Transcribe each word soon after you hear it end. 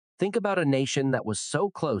Think about a nation that was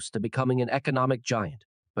so close to becoming an economic giant,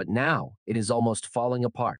 but now it is almost falling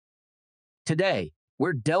apart. Today,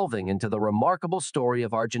 we're delving into the remarkable story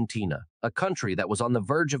of Argentina, a country that was on the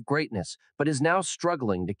verge of greatness but is now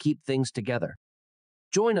struggling to keep things together.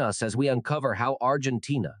 Join us as we uncover how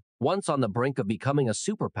Argentina, once on the brink of becoming a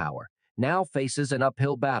superpower, now faces an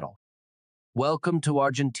uphill battle. Welcome to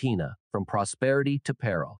Argentina, from prosperity to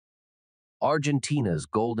peril. Argentina's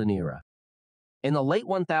golden era. In the late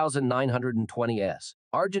 1920s,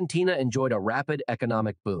 Argentina enjoyed a rapid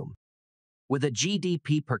economic boom, with a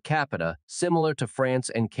GDP per capita similar to France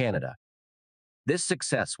and Canada. This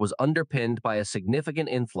success was underpinned by a significant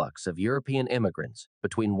influx of European immigrants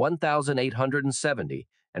between 1870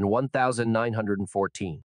 and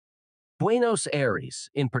 1914. Buenos Aires,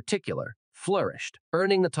 in particular, flourished,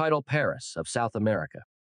 earning the title Paris of South America.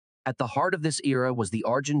 At the heart of this era was the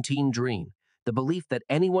Argentine dream, the belief that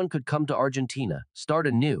anyone could come to Argentina, start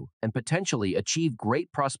anew, and potentially achieve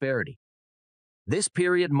great prosperity. This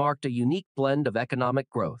period marked a unique blend of economic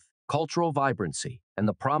growth, cultural vibrancy, and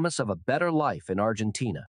the promise of a better life in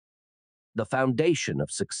Argentina. The foundation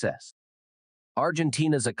of success.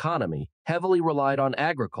 Argentina's economy heavily relied on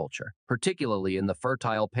agriculture, particularly in the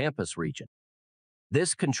fertile Pampas region.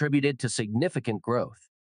 This contributed to significant growth.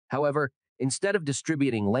 However, instead of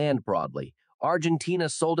distributing land broadly, Argentina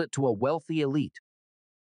sold it to a wealthy elite.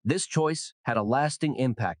 This choice had a lasting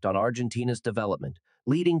impact on Argentina's development,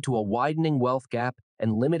 leading to a widening wealth gap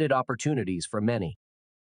and limited opportunities for many.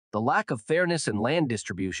 The lack of fairness in land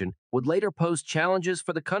distribution would later pose challenges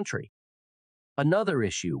for the country. Another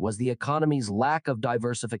issue was the economy's lack of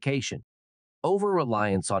diversification.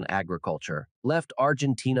 Over-reliance on agriculture left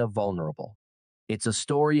Argentina vulnerable. It's a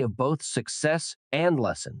story of both success and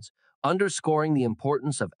lessons, underscoring the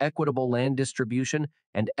importance of equitable land distribution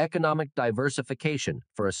and economic diversification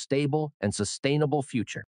for a stable and sustainable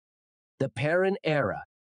future. The Perón era.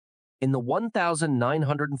 In the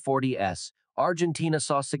 1940s, Argentina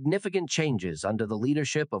saw significant changes under the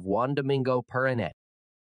leadership of Juan Domingo Perón.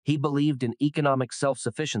 He believed in economic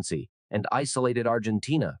self-sufficiency and isolated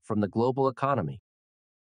Argentina from the global economy.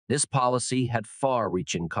 This policy had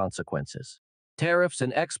far-reaching consequences. Tariffs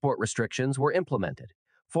and export restrictions were implemented,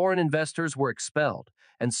 foreign investors were expelled,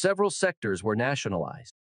 and several sectors were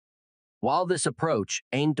nationalized. While this approach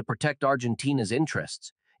aimed to protect Argentina's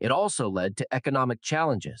interests, it also led to economic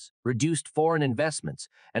challenges, reduced foreign investments,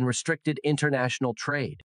 and restricted international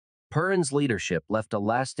trade. Perón's leadership left a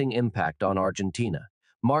lasting impact on Argentina,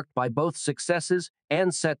 marked by both successes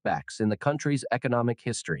and setbacks in the country's economic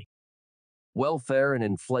history. Welfare and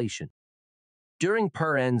inflation. During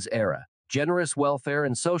Perón's era, generous welfare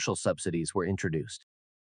and social subsidies were introduced.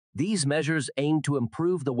 These measures aimed to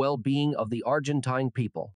improve the well-being of the Argentine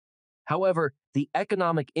people. However, the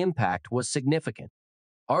economic impact was significant.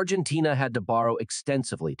 Argentina had to borrow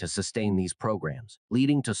extensively to sustain these programs,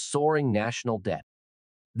 leading to soaring national debt.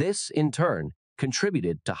 This, in turn,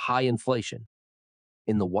 contributed to high inflation.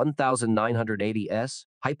 In the 1980s,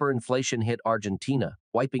 hyperinflation hit Argentina,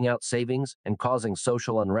 wiping out savings and causing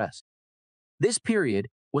social unrest. This period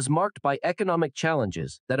was marked by economic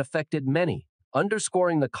challenges that affected many,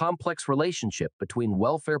 underscoring the complex relationship between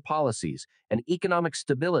welfare policies and economic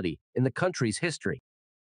stability in the country's history.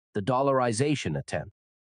 The dollarization attempt.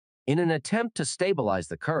 In an attempt to stabilize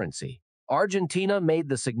the currency, Argentina made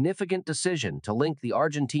the significant decision to link the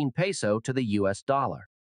Argentine peso to the US dollar.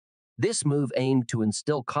 This move aimed to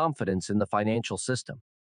instill confidence in the financial system.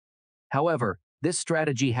 However, this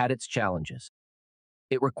strategy had its challenges.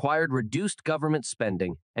 It required reduced government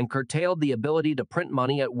spending and curtailed the ability to print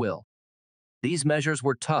money at will. These measures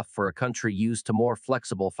were tough for a country used to more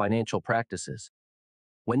flexible financial practices.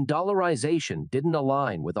 When dollarization didn't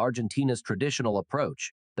align with Argentina's traditional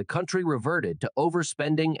approach, the country reverted to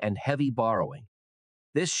overspending and heavy borrowing.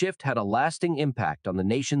 This shift had a lasting impact on the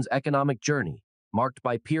nation's economic journey, marked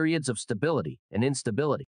by periods of stability and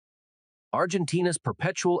instability. Argentina's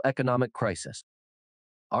perpetual economic crisis.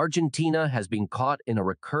 Argentina has been caught in a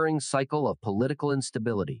recurring cycle of political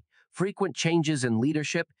instability, frequent changes in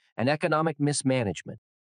leadership, and economic mismanagement.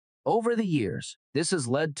 Over the years, this has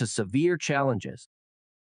led to severe challenges.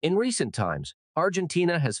 In recent times,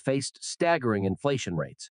 Argentina has faced staggering inflation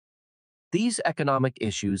rates. These economic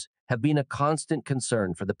issues have been a constant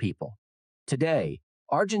concern for the people. Today,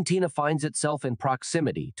 Argentina finds itself in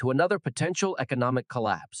proximity to another potential economic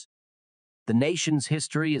collapse. The nation's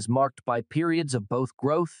history is marked by periods of both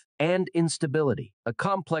growth and instability, a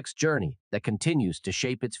complex journey that continues to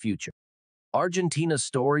shape its future. Argentina's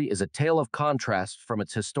story is a tale of contrast from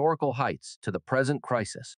its historical heights to the present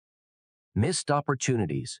crisis. Missed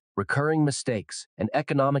opportunities, recurring mistakes, and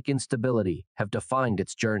economic instability have defined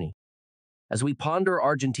its journey. As we ponder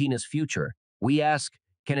Argentina's future, we ask,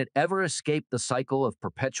 can it ever escape the cycle of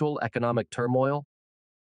perpetual economic turmoil?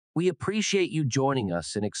 We appreciate you joining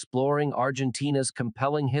us in exploring Argentina's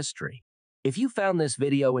compelling history. If you found this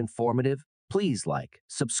video informative, please like,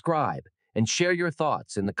 subscribe, and share your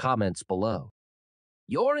thoughts in the comments below.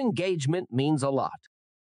 Your engagement means a lot.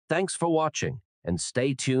 Thanks for watching, and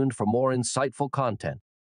stay tuned for more insightful content.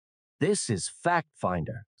 This is Fact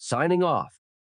Finder, signing off.